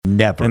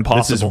never.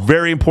 Impossible. This is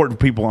very important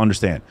for people to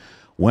understand.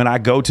 When I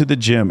go to the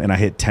gym and I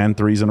hit 10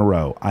 threes in a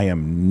row, I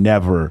am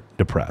never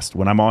depressed.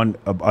 When I'm on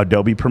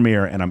Adobe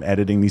Premiere and I'm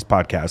editing these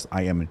podcasts,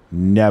 I am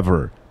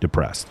never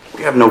depressed.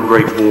 We have no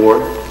great war,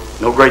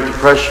 no great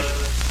depression.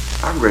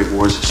 Our great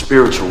war is a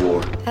spiritual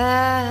war.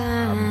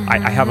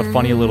 I have a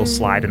funny little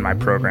slide in my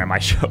program. I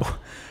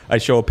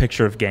show a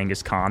picture of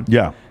Genghis Khan.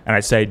 Yeah. And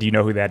I say, do you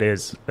know who that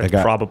is? That's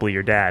probably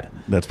your dad.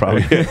 That's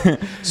probably it.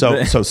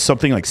 So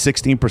something like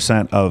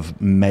 16%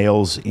 of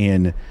males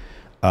in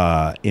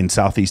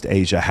Southeast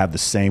Asia have the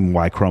same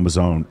Y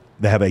chromosome.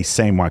 They have a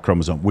same Y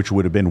chromosome, which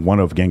would have been one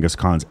of Genghis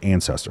Khan's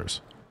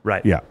ancestors.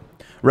 Right. Yeah.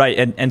 Right.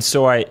 And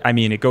so I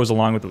mean, it goes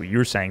along with what you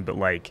were saying, but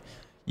like,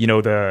 you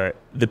know,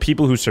 the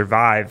people who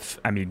survive,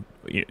 I mean,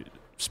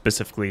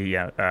 specifically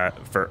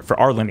for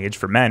our lineage,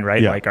 for men,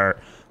 right? Yeah. Like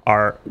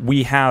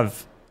we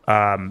have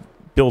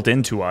built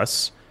into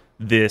us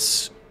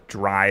this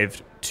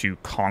drive to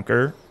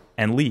conquer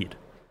and lead.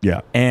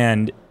 Yeah.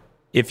 And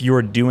if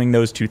you're doing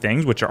those two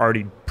things, which are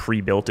already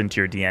pre-built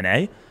into your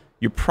DNA,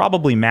 you're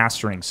probably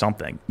mastering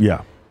something.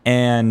 Yeah.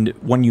 And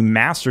when you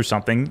master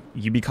something,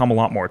 you become a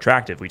lot more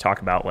attractive. We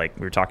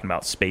were talking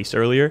about space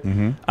earlier.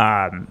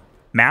 Mm-hmm.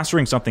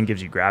 Mastering something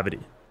gives you gravity,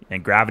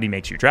 and gravity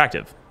makes you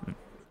attractive,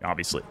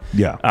 obviously.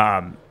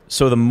 Yeah.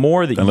 So the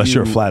more that unless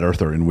you're a flat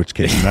earther, in which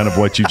case none of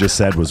what you just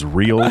said was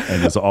real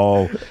and is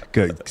all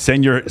good.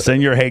 Send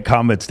your hate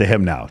comments to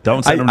him now.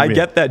 Don't send them to me. I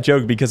get that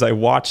joke because I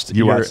watched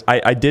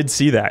I did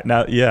see that.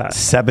 Now, yeah.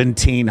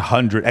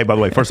 1,700. Hey, by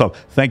the way, first off,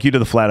 thank you to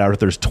the Flat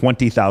Earthers.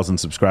 20,000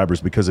 subscribers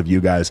because of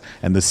you guys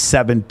and the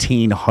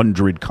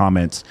 1,700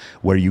 comments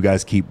where you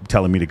guys keep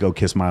telling me to go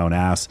kiss my own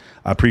ass.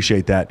 I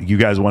appreciate that. You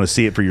guys want to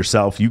see it for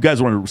yourself. You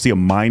guys want to see a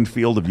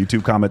minefield of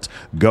YouTube comments.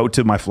 Go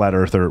to my Flat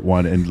Earther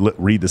one and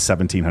read the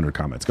 1,700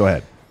 comments. Go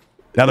ahead.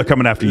 Now they're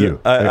coming after you.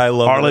 I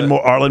love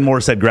Arlen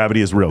Moore said gravity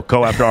is real.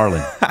 Go after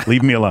Arlen.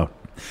 Leave me alone.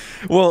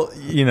 Well,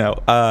 you know,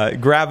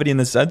 gravity in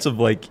the sense of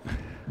like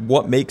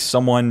what makes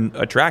someone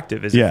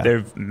attractive is if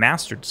they've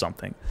mastered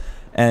something.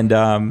 And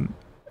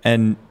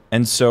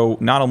so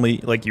not only,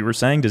 like you were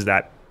saying, does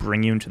that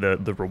bring you into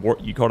the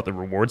reward, you call it the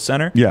reward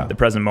center, the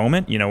present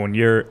moment, you know, when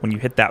you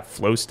hit that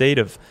flow state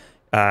of,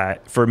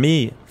 for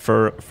me,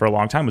 for a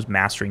long time was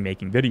mastering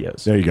making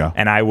videos. There you go.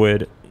 And I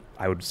would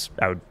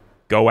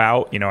go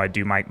out, you know, I'd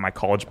do my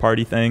college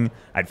party thing.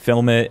 I'd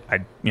film it.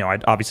 I'd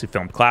obviously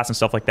film class and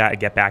stuff like that. I'd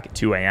get back at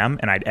 2 a.m.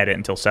 and I'd edit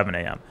until 7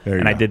 a.m.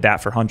 And I did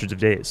that for hundreds of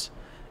days.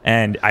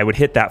 And I would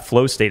hit that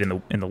flow state in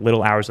the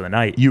little hours of the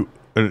night.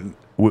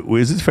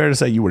 Is it fair to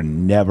say you were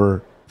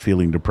never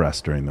feeling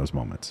depressed during those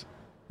moments?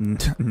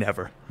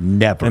 Never.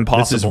 Impossible.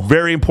 This is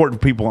very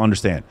important for people to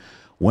understand.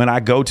 When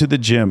I go to the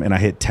gym and I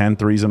hit 10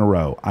 threes in a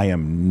row, I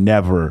am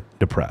never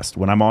depressed.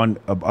 When I'm on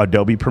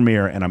Adobe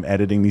Premiere and I'm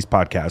editing these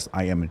podcasts,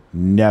 I am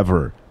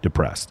never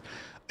depressed.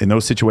 In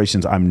those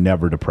situations, I'm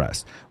never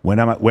depressed. When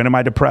am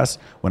I depressed?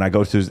 When I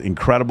go to this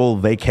incredible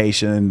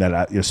vacation that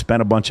I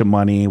spent a bunch of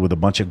money with a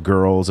bunch of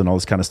girls and all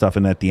this kind of stuff,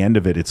 and at the end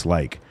of it, it's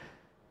like,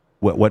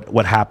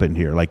 what happened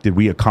here? Like, did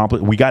we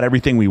accomplish? We got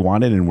everything we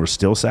wanted, and we're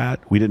still sad.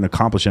 We didn't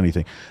accomplish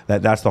anything.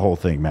 That's the whole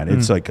thing, man.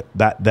 It's like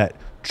that.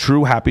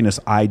 True happiness,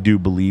 I do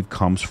believe,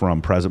 comes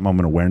from present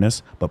moment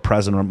awareness. But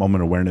present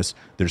moment awareness,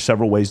 there's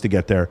several ways to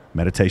get there.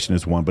 Meditation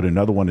is one, but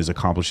another one is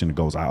accomplishing the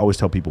goals. I always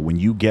tell people, when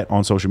you get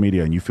on social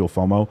media and you feel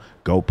FOMO,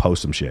 go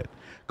post some shit.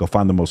 Go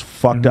find the most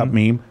fucked up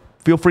meme.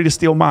 Feel free to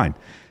steal mine.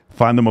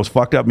 Find the most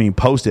fucked up meme,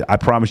 post it. I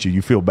promise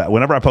you feel better.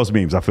 Whenever I post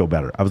memes, I feel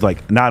better. I was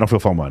like, I don't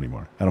feel FOMO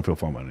anymore.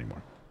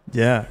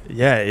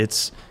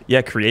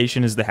 Yeah.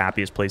 Creation is the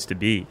happiest place to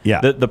be.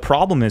 Yeah. The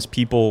problem is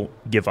people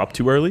give up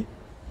too early.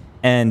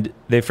 And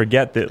they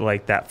forget that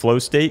like that flow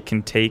state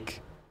can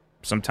take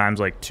sometimes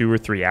like 2 or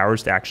 3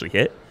 hours to actually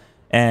hit.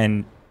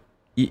 And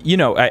you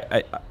know,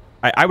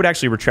 I would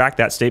actually retract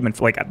that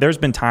statement. Like, there's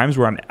been times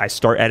where I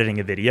start editing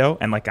a video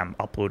and like I'm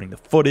uploading the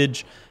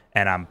footage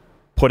and I'm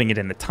putting it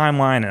in the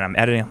timeline and I'm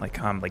editing.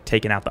 I'm like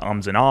taking out the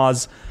ums and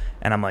ahs,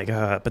 and I'm like,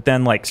 but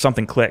then like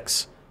something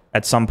clicks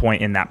at some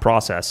point in that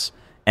process.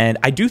 And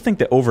I do think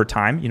that over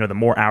time, you know, the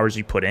more hours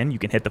you put in, you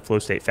can hit the flow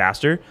state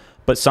faster.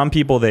 But some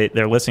people, they're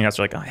listening to us,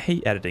 are like, I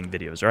hate editing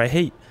videos, or I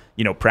hate,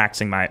 you know,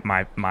 practicing my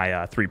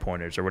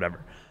 3-pointers or whatever.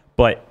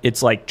 But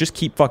it's like, just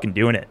keep fucking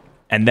doing it.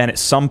 And then at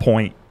some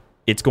point,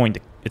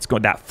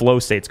 that flow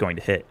state's going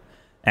to hit.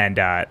 And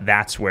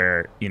that's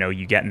where, you know,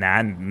 you get in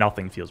that and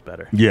nothing feels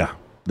better. Yeah,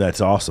 that's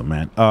awesome,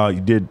 man.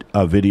 You did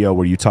a video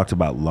where you talked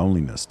about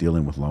loneliness,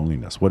 dealing with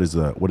loneliness. What is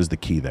the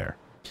key there?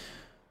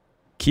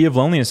 Key of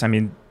loneliness, I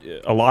mean,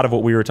 a lot of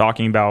what we were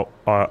talking about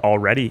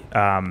already.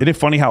 Isn't it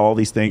funny how all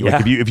these things,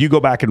 like if you go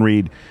back and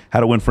read How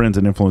to Win Friends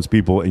and Influence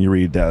People, and you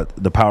read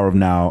The Power of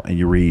Now, and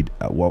you read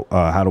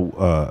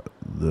The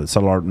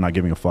Subtle Art of Not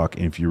Giving a Fuck,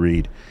 and if you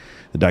read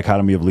The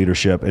Dichotomy of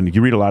Leadership, and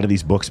you read a lot of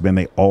these books, man,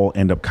 they all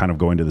end up kind of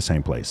going to the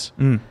same place.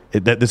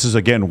 This is,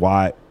 again,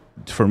 why,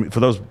 for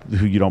those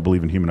who you don't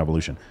believe in human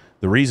evolution,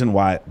 the reason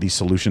why these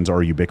solutions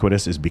are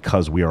ubiquitous is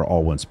because we are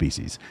all one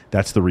species.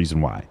 That's the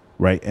reason why.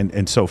 right?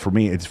 And so for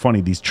me, it's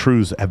funny. These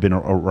truths have been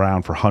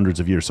around for hundreds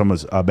of years. Some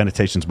of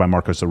Meditations by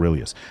Marcus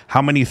Aurelius.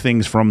 How many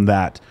things from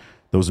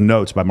those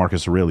notes by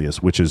Marcus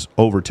Aurelius, which is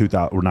over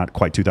 2,000 or not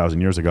quite 2,000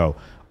 years ago,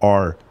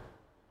 are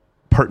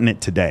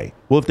pertinent today?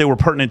 Well, if they were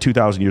pertinent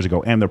 2,000 years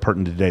ago and they're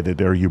pertinent today, that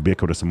they're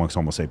ubiquitous amongst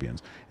Homo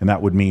sapiens. And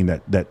that would mean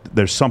that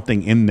there's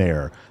something in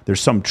there.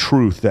 There's some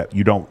truth that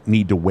you don't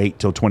need to wait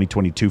till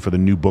 2022 for the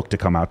new book to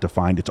come out to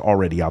find. It's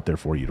already out there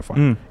for you to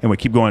find. And we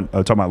keep going,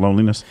 talking about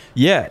loneliness.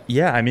 Yeah.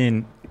 I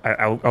mean,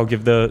 I'll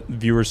give the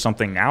viewers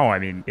something now. I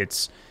mean,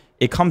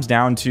 it comes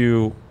down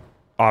to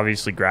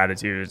obviously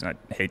gratitude. And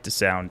I hate to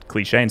sound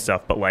cliche and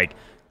stuff, but like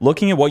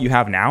looking at what you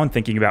have now and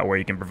thinking about where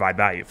you can provide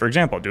value. For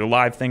example, do a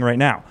live thing right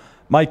now.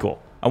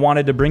 Michael, I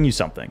wanted to bring you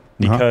something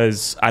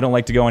because I don't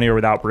like to go anywhere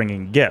without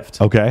bringing a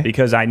gift. Okay.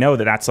 Because I know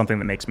that that's something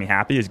that makes me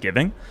happy is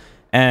giving.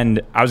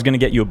 And I was going to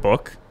get you a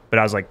book, but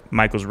I was like,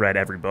 Michael's read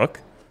every book.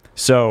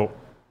 So.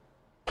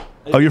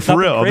 Oh, you're for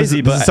real?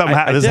 Crazy, this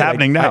is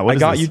happening now. I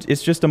got you.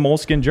 It's just a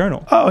Moleskine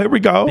journal. Oh, here we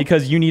go.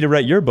 Because you need to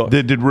write your book.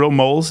 Did real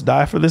moles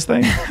die for this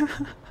thing?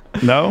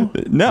 No?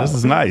 This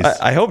is nice.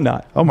 I hope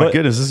not. Oh my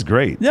goodness, this is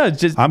great. Yeah,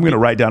 just I'm going to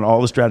write down all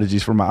the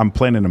strategies for I'm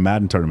planning a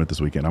Madden tournament this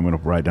weekend. I'm going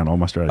to write down all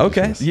my strategies.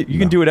 Okay, you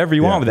can do whatever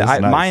you want with it.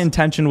 Nice. My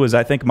intention was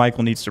I think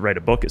Michael needs to write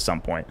a book at some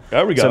point.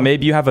 There we go. So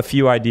maybe you have a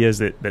few ideas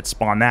that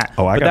spawn that.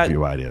 Oh, I got a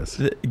few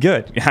ideas.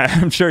 Good.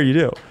 I'm sure you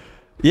do.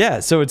 Yeah,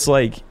 so it's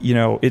like,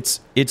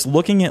 it's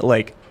looking at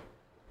like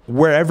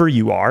wherever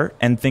you are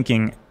and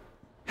thinking,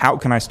 how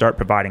can I start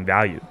providing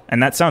value?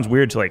 And that sounds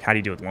weird to like, how do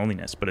you deal with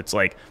loneliness? But it's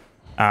like,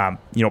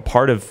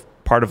 part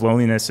of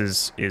loneliness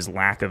is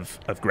lack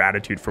of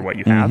gratitude for what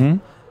you have.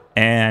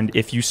 And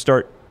if you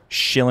start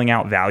shilling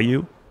out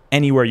value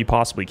anywhere you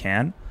possibly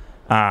can,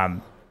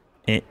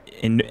 it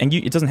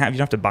doesn't have, you don't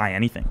have to buy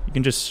anything. You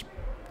can just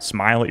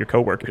smile at your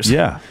coworkers.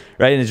 Yeah.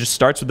 Right. And it just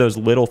starts with those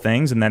little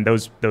things, and then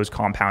those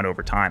compound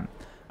over time.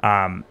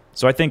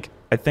 So I think,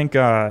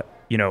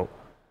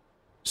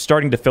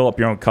 starting to fill up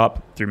your own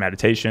cup through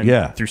meditation,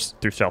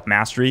 through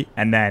self-mastery,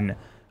 and then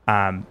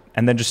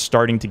just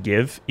starting to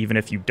give, even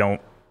if you don't,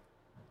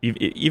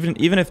 even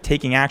if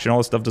taking action, all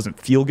this stuff doesn't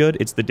feel good,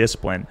 it's the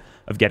discipline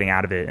of getting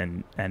out of it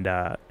and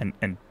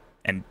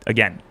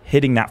again,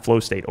 hitting that flow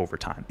state over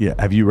time. Yeah.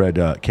 Have you read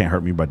Can't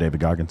Hurt Me by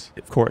David Goggins?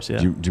 Of course, yeah.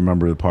 Do you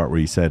remember the part where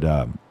he said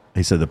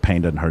the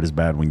pain doesn't hurt as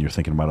bad when you're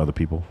thinking about other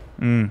people?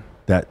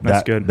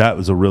 That's good. That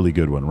was a really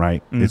good one,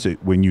 right? It's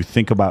when you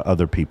think about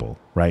other people,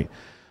 right?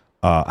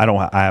 I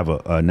have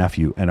a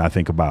nephew, and I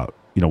think about,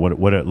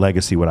 what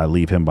legacy would I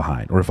leave him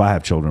behind? Or if I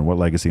have children, what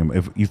legacy?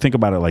 If you think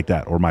about it like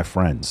that, or my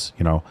friends,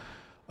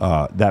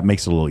 that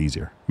makes it a little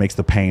easier. Makes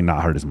the pain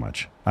not hurt as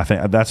much. I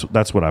think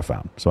that's what I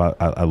found. So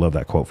I love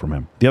that quote from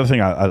him. The other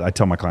thing I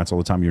tell my clients all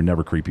the time: you're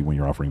never creepy when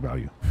you're offering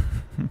value.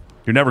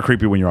 You're never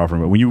creepy when you're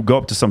offering. When you go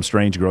up to some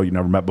strange girl you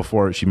never met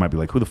before, she might be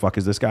like, "Who the fuck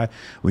is this guy?"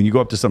 When you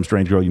go up to some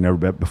strange girl you never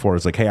met before,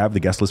 it's like, "Hey, I have the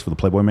guest list for the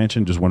Playboy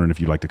Mansion. Just wondering if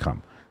you'd like to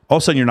come." All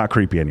of a sudden, you're not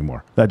creepy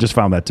anymore. I just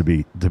found that to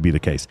be the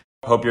case.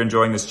 Hope you're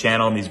enjoying this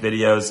channel and these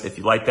videos. If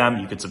you like them,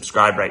 you can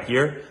subscribe right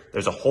here.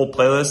 There's a whole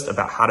playlist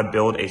about how to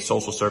build a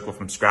social circle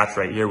from scratch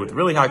right here with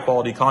really high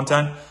quality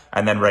content.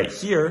 And then right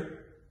here,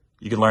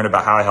 you can learn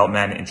about how I help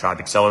men in Tribe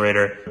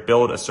Accelerator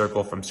build a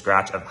circle from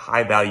scratch of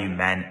high value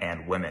men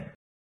and women.